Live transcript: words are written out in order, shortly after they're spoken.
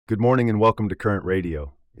Good morning and welcome to Current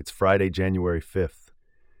Radio. It's Friday, January 5th.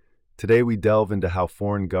 Today we delve into how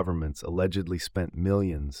foreign governments allegedly spent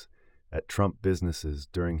millions at Trump businesses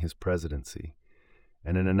during his presidency,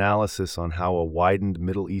 and an analysis on how a widened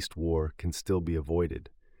Middle East war can still be avoided.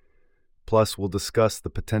 Plus, we'll discuss the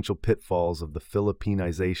potential pitfalls of the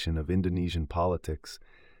Philippinization of Indonesian politics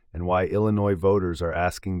and why Illinois voters are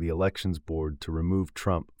asking the Elections Board to remove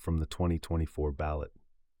Trump from the 2024 ballot.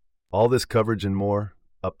 All this coverage and more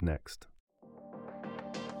up next.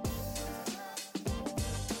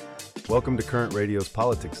 Welcome to Current Radio's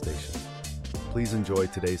Politics Station. Please enjoy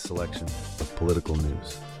today's selection of political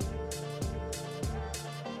news.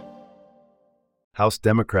 House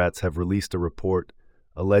Democrats have released a report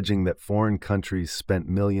alleging that foreign countries spent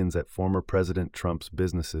millions at former President Trump's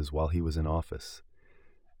businesses while he was in office.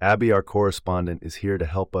 Abby, our correspondent, is here to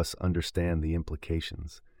help us understand the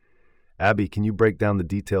implications. Abby, can you break down the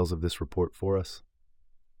details of this report for us?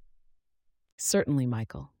 Certainly,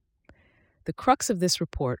 Michael. The crux of this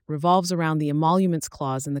report revolves around the Emoluments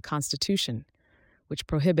Clause in the Constitution, which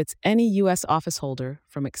prohibits any U.S. officeholder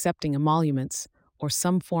from accepting emoluments or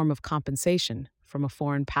some form of compensation from a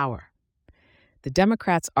foreign power. The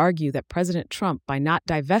Democrats argue that President Trump, by not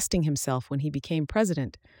divesting himself when he became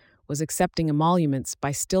president, was accepting emoluments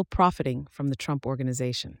by still profiting from the Trump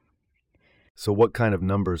Organization. So what kind of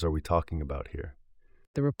numbers are we talking about here?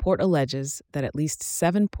 The report alleges that at least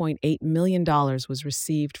 $7.8 million was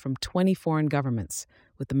received from 20 foreign governments,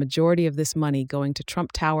 with the majority of this money going to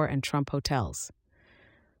Trump Tower and Trump hotels.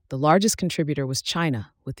 The largest contributor was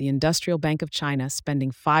China, with the Industrial Bank of China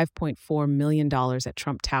spending $5.4 million at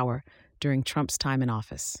Trump Tower during Trump's time in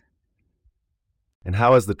office. And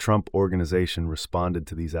how has the Trump Organization responded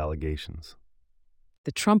to these allegations?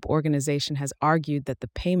 The Trump Organization has argued that the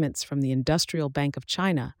payments from the Industrial Bank of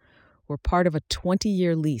China were part of a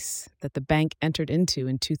 20-year lease that the bank entered into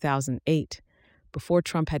in 2008, before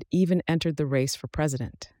Trump had even entered the race for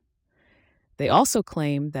president. They also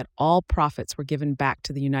claim that all profits were given back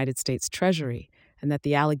to the United States Treasury and that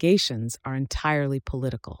the allegations are entirely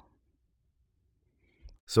political.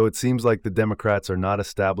 So it seems like the Democrats are not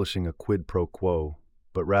establishing a quid pro quo,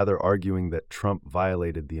 but rather arguing that Trump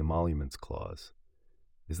violated the Emoluments Clause.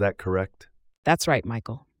 Is that correct? That's right,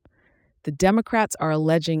 Michael. The Democrats are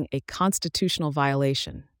alleging a constitutional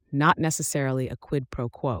violation, not necessarily a quid pro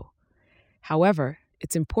quo. However,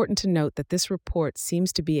 it's important to note that this report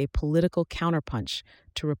seems to be a political counterpunch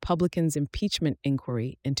to Republicans' impeachment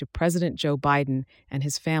inquiry into President Joe Biden and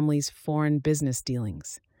his family's foreign business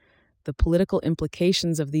dealings. The political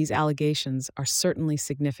implications of these allegations are certainly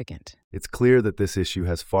significant. It's clear that this issue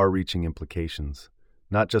has far-reaching implications,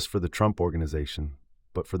 not just for the Trump Organization,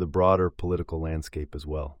 but for the broader political landscape as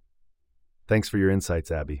well. Thanks for your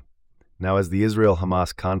insights, Abby. Now, as the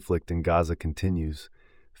Israel-Hamas conflict in Gaza continues,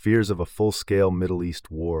 fears of a full-scale Middle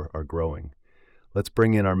East war are growing. Let's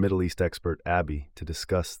bring in our Middle East expert, Abby, to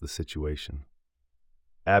discuss the situation.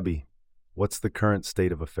 Abby, what's the current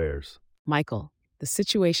state of affairs? Michael, the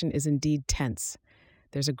situation is indeed tense.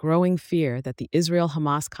 There's a growing fear that the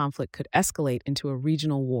Israel-Hamas conflict could escalate into a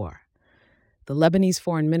regional war. The Lebanese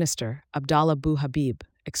foreign minister, Abdallah Abu Habib,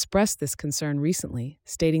 expressed this concern recently,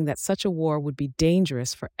 stating that such a war would be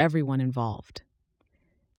dangerous for everyone involved.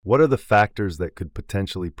 What are the factors that could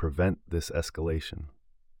potentially prevent this escalation?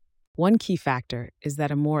 One key factor is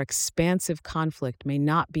that a more expansive conflict may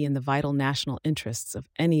not be in the vital national interests of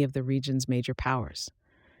any of the region's major powers.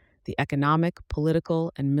 The economic,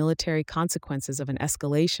 political, and military consequences of an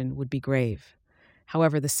escalation would be grave.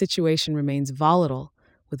 However, the situation remains volatile,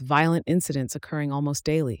 with violent incidents occurring almost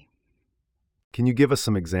daily. Can you give us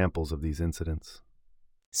some examples of these incidents?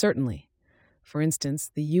 Certainly. For instance,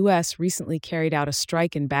 the U.S. recently carried out a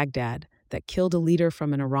strike in Baghdad that killed a leader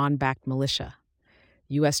from an Iran-backed militia.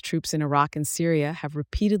 U.S. troops in Iraq and Syria have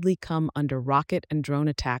repeatedly come under rocket and drone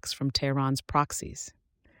attacks from Tehran's proxies.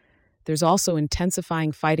 There's also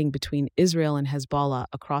intensifying fighting between Israel and Hezbollah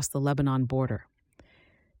across the Lebanon border.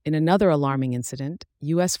 In another alarming incident,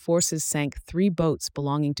 U.S. forces sank 3 boats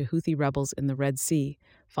belonging to Houthi rebels in the Red Sea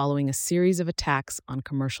following a series of attacks on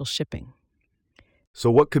commercial shipping. So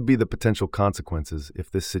what could be the potential consequences if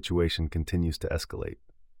this situation continues to escalate?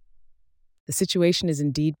 The situation is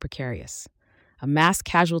indeed precarious. A mass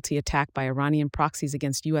casualty attack by Iranian proxies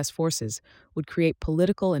against U.S. forces would create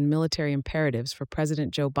political and military imperatives for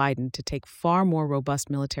President Joe Biden to take far more robust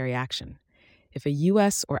military action. If a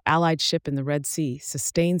U.S. or allied ship in the Red Sea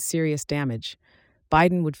sustains serious damage,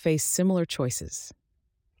 Biden would face similar choices.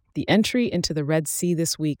 The entry into the Red Sea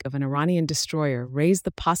this week of an Iranian destroyer raised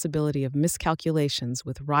the possibility of miscalculations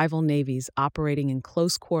with rival navies operating in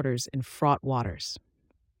close quarters in fraught waters.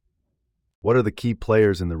 What are the key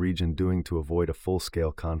players in the region doing to avoid a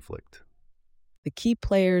full-scale conflict? The key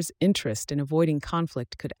players' interest in avoiding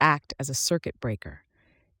conflict could act as a circuit breaker.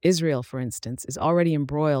 Israel, for instance, is already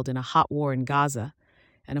embroiled in a hot war in Gaza,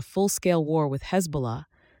 and a full-scale war with Hezbollah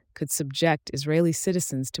could subject Israeli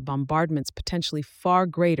citizens to bombardments potentially far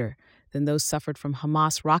greater than those suffered from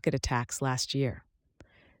Hamas rocket attacks last year.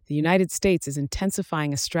 The United States is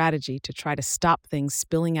intensifying a strategy to try to stop things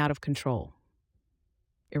spilling out of control.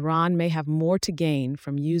 Iran may have more to gain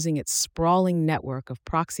from using its sprawling network of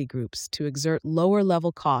proxy groups to exert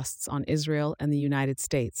lower-level costs on Israel and the United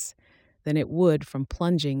States than it would from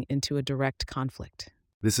plunging into a direct conflict.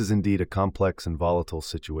 This is indeed a complex and volatile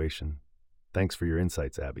situation. Thanks for your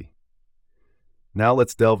insights, Abby. Now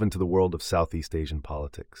let's delve into the world of Southeast Asian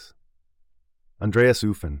politics. Andreas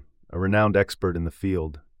Uffen, a renowned expert in the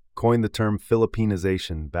field, coined the term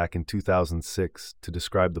Philippinization back in 2006 to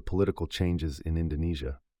describe the political changes in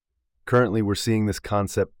Indonesia. Currently, we're seeing this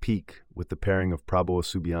concept peak with the pairing of Prabowo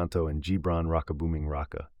Subianto and Gibran Rakabuming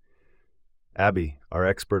Raka. Abby, our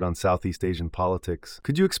expert on Southeast Asian politics,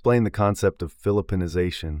 could you explain the concept of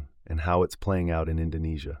Philippinization and how it's playing out in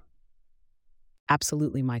Indonesia?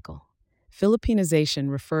 Absolutely, Michael.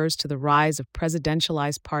 Philippinization refers to the rise of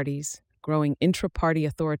presidentialized parties, growing intra-party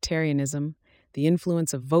authoritarianism, the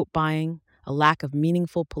influence of vote buying, a lack of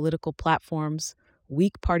meaningful political platforms,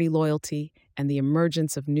 weak party loyalty, and the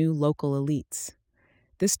emergence of new local elites.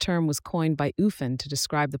 This term was coined by Uffen to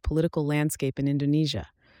describe the political landscape in Indonesia,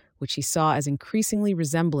 which he saw as increasingly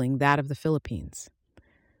resembling that of the Philippines.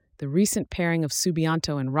 The recent pairing of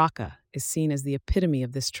Subianto and Raka is seen as the epitome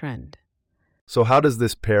of this trend. So how does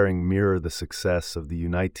this pairing mirror the success of the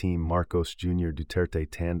Unite Team Marcos Jr. Duterte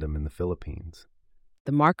tandem in the Philippines?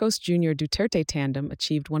 The Marcos Jr. Duterte tandem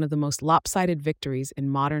achieved one of the most lopsided victories in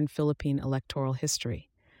modern Philippine electoral history.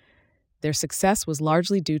 Their success was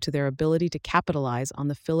largely due to their ability to capitalize on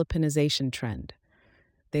the Philippinization trend.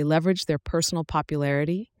 They leveraged their personal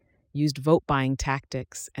popularity, used vote-buying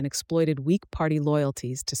tactics, and exploited weak party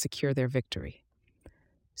loyalties to secure their victory.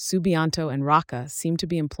 Subianto and Raka seem to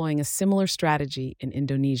be employing a similar strategy in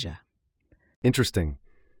Indonesia. Interesting.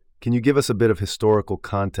 Can you give us a bit of historical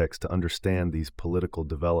context to understand these political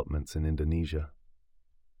developments in Indonesia?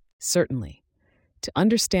 Certainly. To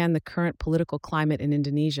understand the current political climate in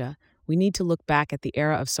Indonesia, we need to look back at the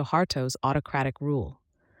era of Suharto's autocratic rule.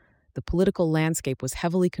 The political landscape was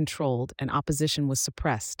heavily controlled and opposition was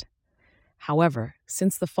suppressed. However,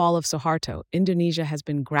 since the fall of Suharto, Indonesia has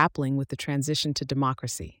been grappling with the transition to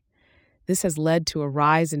democracy. This has led to a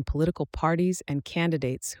rise in political parties and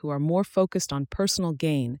candidates who are more focused on personal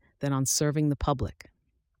gain than on serving the public.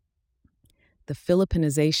 The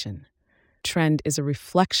Philippinization trend is a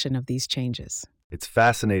reflection of these changes. It's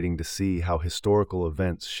fascinating to see how historical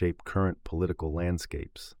events shape current political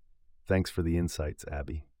landscapes. Thanks for the insights,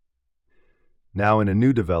 Abby. Now, in a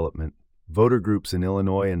new development, voter groups in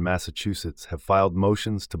Illinois and Massachusetts have filed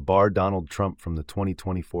motions to bar Donald Trump from the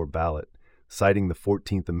 2024 ballot, citing the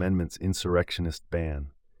 14th Amendment's insurrectionist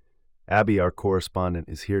ban. Abby, our correspondent,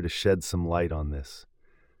 is here to shed some light on this.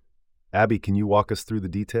 Abby, can you walk us through the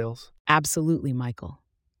details? Absolutely, Michael.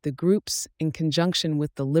 The groups, in conjunction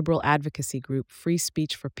with the liberal advocacy group Free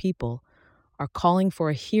Speech for People, are calling for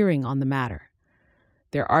a hearing on the matter.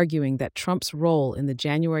 They're arguing that Trump's role in the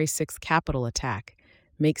January 6th Capitol attack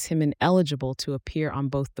makes him ineligible to appear on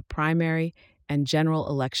both the primary and general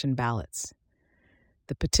election ballots.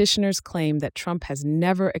 The petitioners claim that Trump has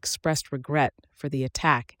never expressed regret for the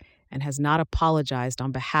attack and has not apologized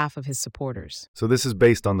on behalf of his supporters. So this is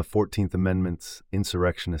based on the 14th Amendment's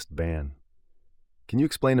insurrectionist ban. Can you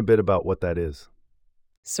explain a bit about what that is?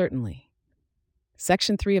 Certainly.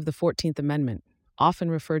 Section 3 of the 14th Amendment,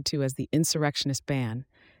 often referred to as the insurrectionist ban,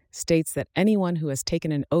 states that anyone who has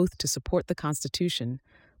taken an oath to support the Constitution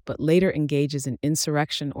but later engages in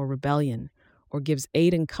insurrection or rebellion or gives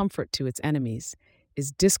aid and comfort to its enemies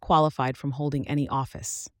is disqualified from holding any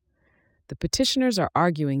office. The petitioners are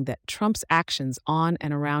arguing that Trump's actions on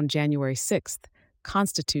and around January 6th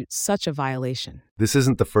constitute such a violation. This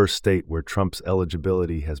isn't the first state where Trump's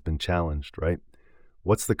eligibility has been challenged, right?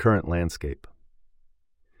 What's the current landscape?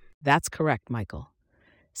 That's correct, Michael.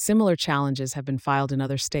 Similar challenges have been filed in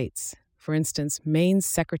other states. For instance, Maine's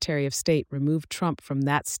Secretary of State removed Trump from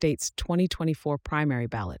that state's 2024 primary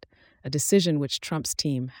ballot, a decision which Trump's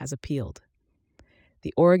team has appealed.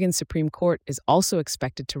 The Oregon Supreme Court is also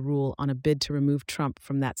expected to rule on a bid to remove Trump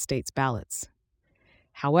from that state's ballots.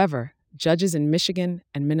 However, judges in Michigan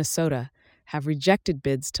and Minnesota have rejected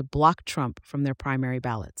bids to block Trump from their primary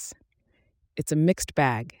ballots. It's a mixed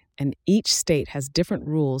bag, and each state has different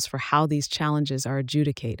rules for how these challenges are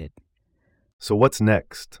adjudicated. So, what's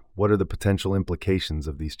next? What are the potential implications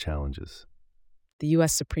of these challenges? The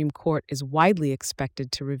U.S. Supreme Court is widely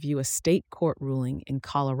expected to review a state court ruling in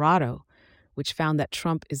Colorado, which found that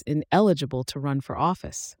Trump is ineligible to run for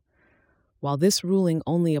office. While this ruling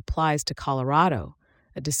only applies to Colorado,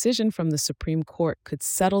 a decision from the Supreme Court could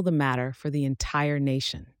settle the matter for the entire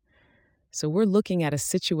nation. So we're looking at a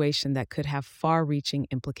situation that could have far-reaching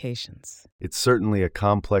implications. It's certainly a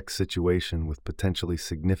complex situation with potentially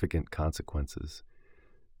significant consequences.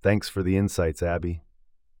 Thanks for the insights, Abby.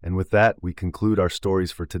 And with that, we conclude our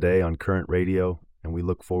stories for today on Current Radio, and we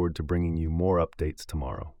look forward to bringing you more updates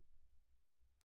tomorrow.